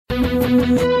From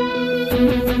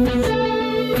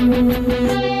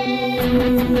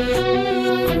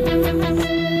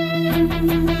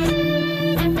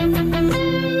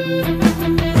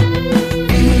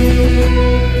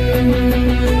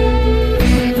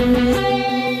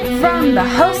the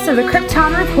hosts of the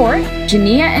Krypton Report,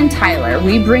 Jania and Tyler,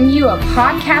 we bring you a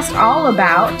podcast all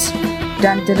about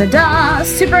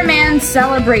Superman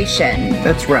Celebration.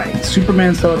 That's right.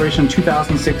 Superman Celebration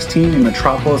 2016 in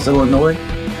Metropolis, Illinois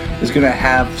is going to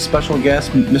have special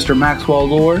guest Mr. Maxwell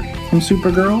Lord from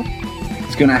Supergirl.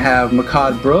 It's going to have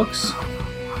Makad Brooks,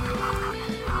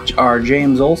 our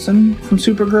James Olsen from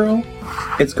Supergirl.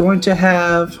 It's going to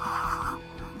have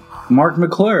Mark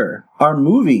McClure, our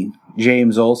movie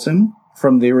James Olsen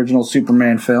from the original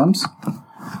Superman films.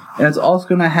 And it's also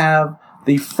going to have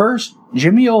the first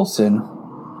Jimmy Olsen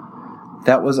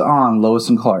that was on Lois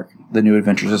and Clark, The New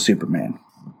Adventures of Superman.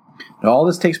 Now, all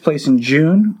this takes place in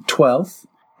June 12th,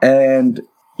 and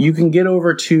you can get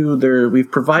over to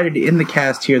we've provided in the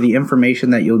cast here the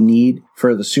information that you'll need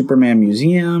for the Superman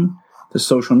Museum, the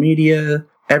social media,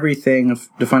 everything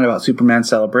to find out about Superman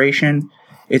Celebration.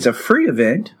 It's a free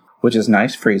event, which is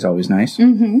nice. Free is always nice.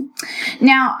 Mm-hmm.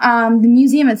 Now, the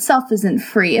museum itself isn't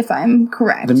free, if I'm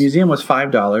correct. The museum was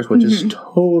 $5, which is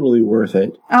totally worth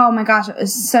it. Oh my gosh, it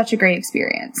was such a great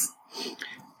experience.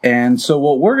 And so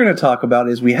what we're going to talk about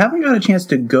is we haven't got a chance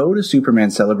to go to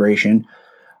Superman Celebration,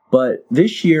 but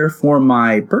this year for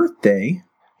my birthday,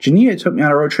 Jania took me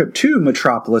on a road trip to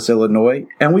Metropolis, Illinois,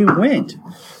 and we went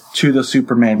to the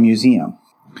Superman Museum.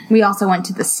 We also went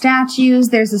to the statues.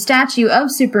 There's a statue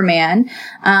of Superman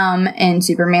in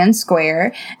Superman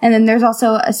Square. And then there's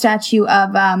also a statue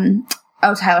of,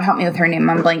 Tyler, help me with her name.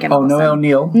 I'm blanking. Oh, Noelle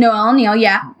Neal. Noelle Neal,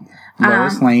 yeah.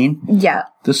 Lois Lane. Yeah.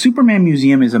 The Superman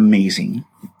Museum is amazing.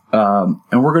 And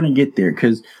we're going to get there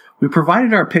because we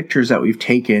provided our pictures that we've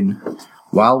taken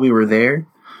while we were there.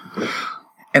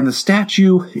 And the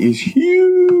statue is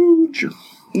huge.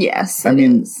 Yes, I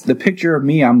mean, the picture of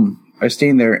me, I was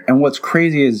staying there, and what's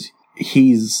crazy is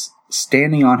he's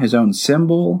standing on his own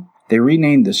symbol. They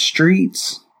renamed the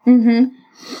streets. Mm-hmm.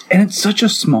 And it's such a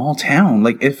small town.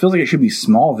 Like, it feels like it should be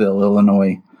Smallville,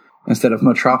 Illinois, instead of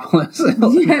Metropolis,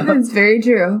 Illinois. Yeah, that's very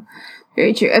true.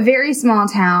 Very true. A very small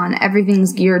town.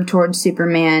 Everything's geared towards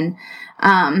Superman.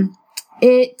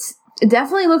 It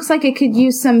definitely looks like it could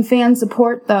use some fan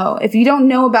support, though. If you don't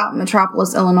know about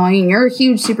Metropolis, Illinois, and you're a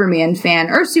huge Superman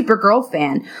fan or Supergirl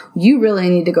fan, you really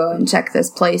need to go and check this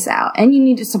place out. And you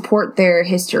need to support their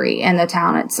history and the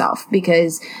town itself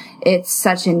because it's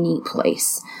such a neat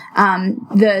place.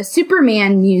 The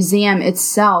Superman Museum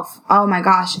itself, oh my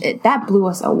gosh, that blew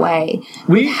us away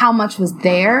with how much was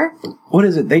there. What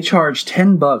is it? They charge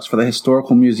 $10 for the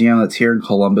historical museum that's here in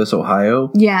Columbus,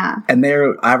 Ohio. Yeah. And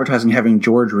they're advertising having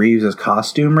George Reeves'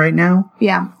 costume right now.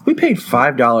 Yeah. We paid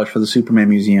 $5 for the Superman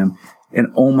Museum, and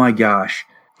oh my gosh,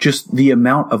 just the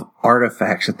amount of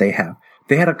artifacts that they have.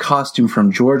 They had a costume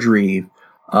from George Reeve,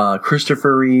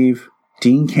 Christopher Reeve,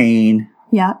 Dean Cain.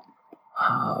 Yeah.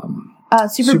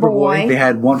 Superboy. They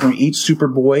had one from each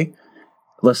Superboy.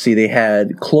 Let's see, they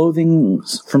had clothing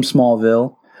from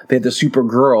Smallville. They had the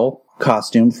Supergirl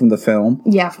costume from the film.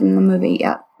 Yeah, from the movie,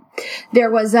 yeah. There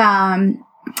was,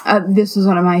 this was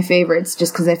one of my favorites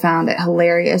just because I found it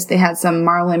hilarious. They had some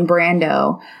Marlon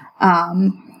Brando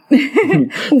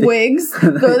wigs.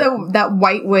 That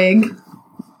white wig.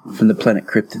 From the planet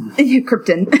Krypton.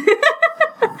 Krypton.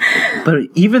 But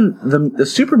even the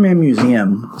Superman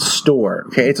Museum store,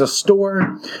 okay, it's a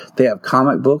store. They have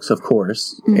comic books, of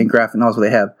course, and graphic novels. They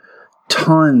have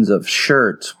tons of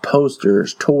shirts,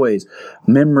 posters, toys,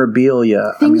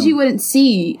 memorabilia. Things you wouldn't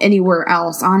see anywhere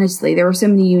else, honestly. There were so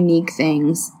many unique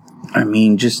things. I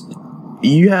mean,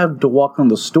 you have to walk on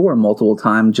the store multiple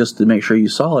times just to make sure you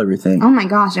saw everything. Oh my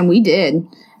gosh, and we did.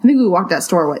 I think we walked that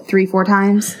store, 3-4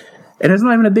 times? And it's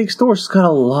not even a big store. It's got a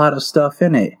lot of stuff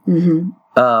in it. Mm-hmm.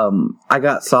 I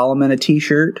got Solomon a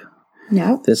t-shirt.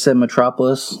 Yep. That said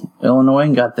Metropolis, Illinois,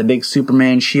 and got the big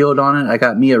Superman shield on it. I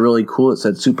got me a really cool, it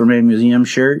said Superman Museum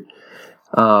shirt.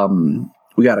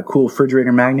 We got a cool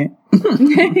refrigerator magnet.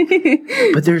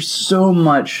 But there's so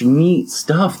much neat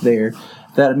stuff there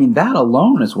that, I mean, that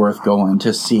alone is worth going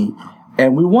to see.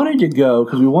 And we wanted to go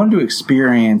because we wanted to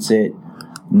experience it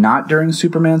not during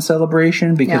Superman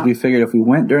Celebration, because we figured if we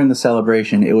went during the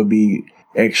celebration, it would be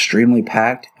extremely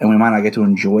packed and we might not get to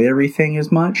enjoy everything as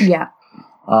much. Yeah.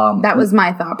 That was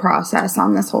my thought process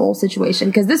on this whole situation,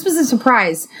 because this was a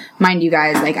surprise, mind you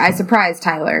guys. Like, I surprised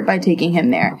Tyler by taking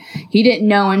him there. He didn't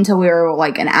know until we were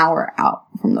like an hour out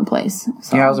from the place.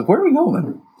 So. Yeah, I was like, where are we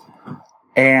going?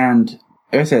 And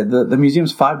like I said, the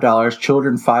museum's $5.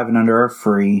 Children 5 and under are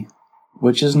free.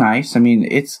 which is nice. I mean,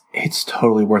 it's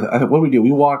totally worth it. What we do,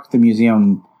 we walked the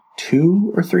museum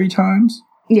 2 or 3 times.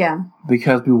 Yeah.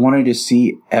 Because we wanted to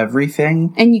see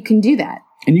everything. And you can do that.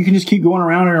 And you can just keep going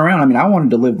around and around. I mean, I wanted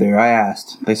to live there. I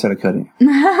asked. They said I couldn't.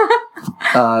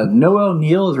 Noel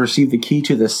Neal has received the key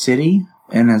to the city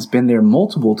and has been there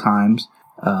multiple times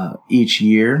each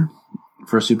year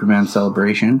for a Superman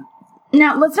celebration.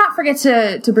 Now, let's not forget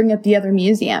to bring up the other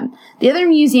museum. The other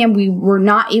museum we were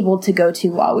not able to go to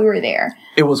while we were there.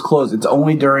 It was closed. It's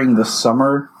only during the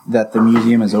summer that the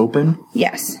museum is open.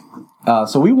 Yes.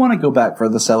 So we want to go back for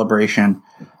the celebration.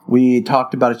 We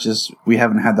talked about it, just we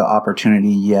haven't had the opportunity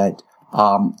yet.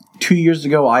 2 years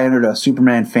ago, I entered a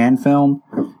Superman fan film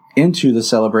into the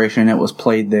celebration. It was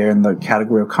played there in the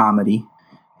category of comedy.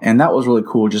 And that was really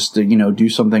cool just to, do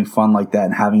something fun like that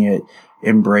and having it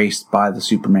embraced by the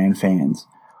Superman fans.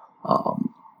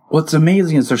 What's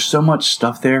amazing is there's so much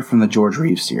stuff there from the George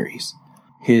Reeves series.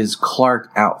 His Clark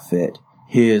outfit,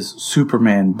 his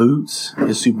Superman boots,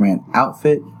 his Superman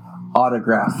outfit,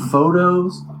 autographed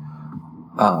photos.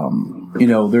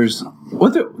 There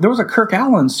was a Kirk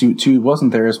Allen suit too,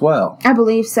 wasn't there as well? I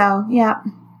believe so. Yeah.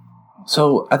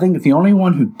 So I think the only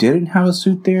one who didn't have a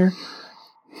suit there,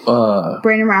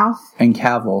 Brandon Routh and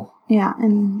Cavill. Yeah,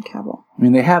 and Cavill. I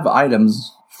mean, they have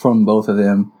items from both of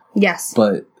them. Yes.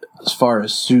 But as far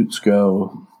as suits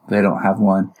go, they don't have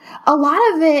one. A lot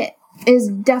of it is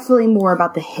definitely more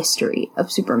about the history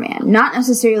of Superman. Not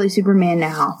necessarily Superman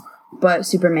now, but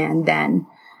Superman then.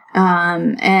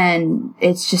 And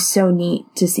it's just so neat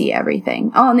to see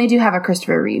everything. Oh, and they do have a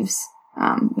Christopher Reeves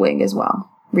wig as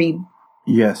well. Reeve.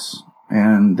 Yes.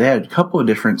 And they had a couple of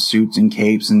different suits and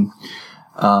capes, and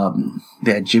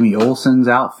they had Jimmy Olsen's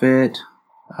outfit,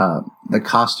 the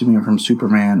costuming from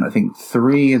Superman, I think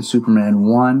 3 and Superman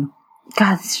 1.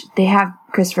 God, they have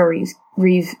Christopher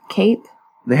Reeve cape.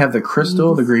 They have the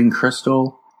crystal, the green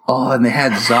crystal. Oh, and they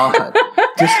had Zod.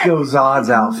 Disco Zod's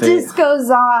outfit. Disco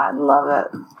Zod. Love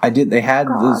it. They had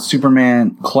the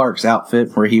Superman Clark's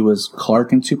outfit where he was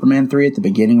Clark in Superman 3 at the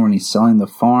beginning when he's selling the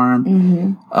farm.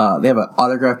 Mm-hmm. They have an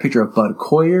autographed picture of Bud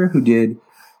Collyer, who did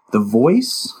the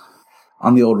voice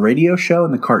on the old radio show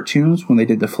and the cartoons when they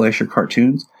did the Fleischer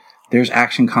cartoons. There's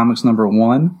Action Comics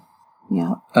 #1.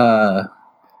 Yeah.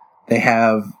 They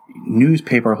have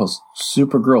newspaper hosts,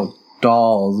 Supergirl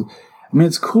dolls. I mean,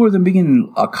 it's cooler than being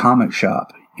in a comic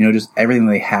shop. Just everything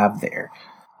they have there.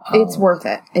 It's worth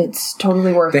it. It's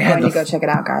totally worth it. Going to go check it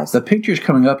out, guys. The picture's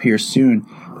coming up here soon,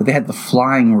 but they had the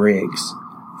flying rigs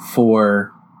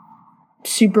for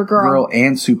Supergirl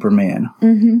and Superman.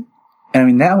 Mm-hmm. And I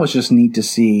mean, that was just neat to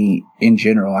see in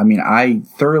general. I mean, I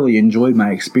thoroughly enjoyed my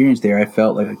experience there. I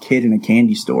felt like a kid in a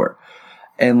candy store.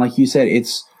 And like you said,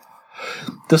 it's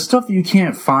the stuff that you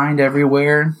can't find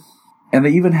everywhere. And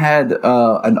they even had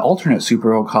an alternate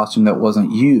Supergirl costume that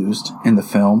wasn't used in the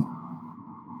film.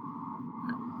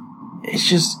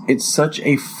 It's such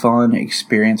a fun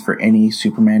experience for any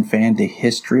Superman fan. The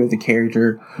history of the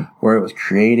character, where it was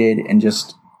created, and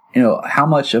just, how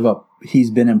much of he's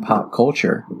been in pop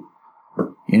culture.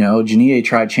 Jania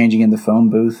tried changing in the phone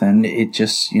booth, and it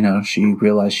just, she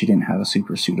realized she didn't have a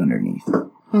super suit underneath.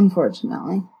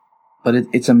 Unfortunately. But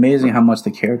it's amazing how much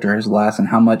the character has lasted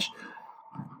and how much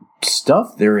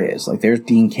stuff there is. Like, there's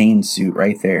Dean Cain's suit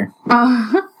right there.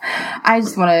 I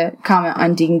just want to comment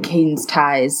on Dean Cain's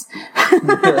ties.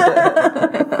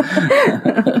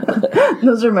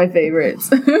 Those are my favorites.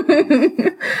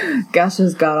 Gosh,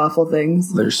 those god-awful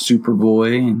things. There's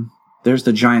Superboy, and there's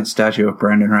the giant statue of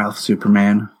Brandon Routh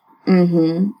Superman.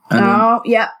 Mm-hmm. Oh,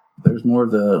 yeah. There's more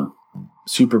of the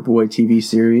Superboy TV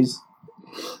series,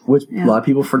 which a lot of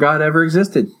people forgot ever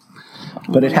existed.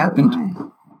 But it happened.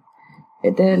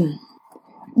 It did.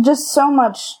 Just so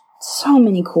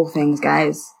many cool things,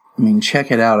 guys. I mean,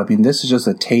 check it out. I mean, this is just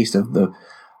a taste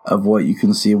of what you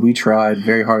can see. We tried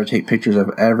very hard to take pictures of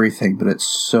everything, but it's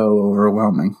so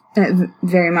overwhelming.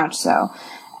 Very much so.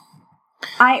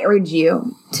 I urge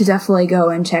you to definitely go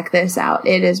and check this out.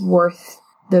 It is worth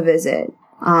the visit.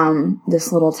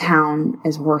 This little town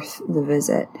is worth the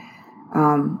visit.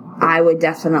 I would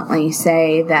definitely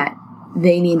say that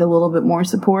they need a little bit more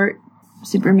support.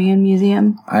 Superman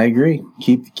Museum. I agree.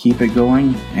 Keep it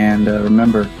going, and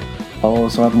remember, follow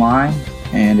us online.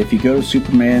 And if you go to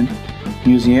Superman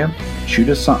Museum, shoot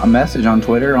us a message on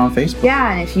Twitter or on Facebook.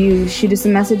 Yeah, and if you shoot us a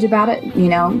message about it,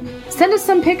 send us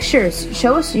some pictures.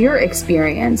 Show us your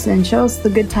experience and show us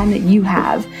the good time that you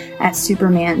have at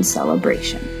Superman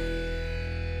Celebration.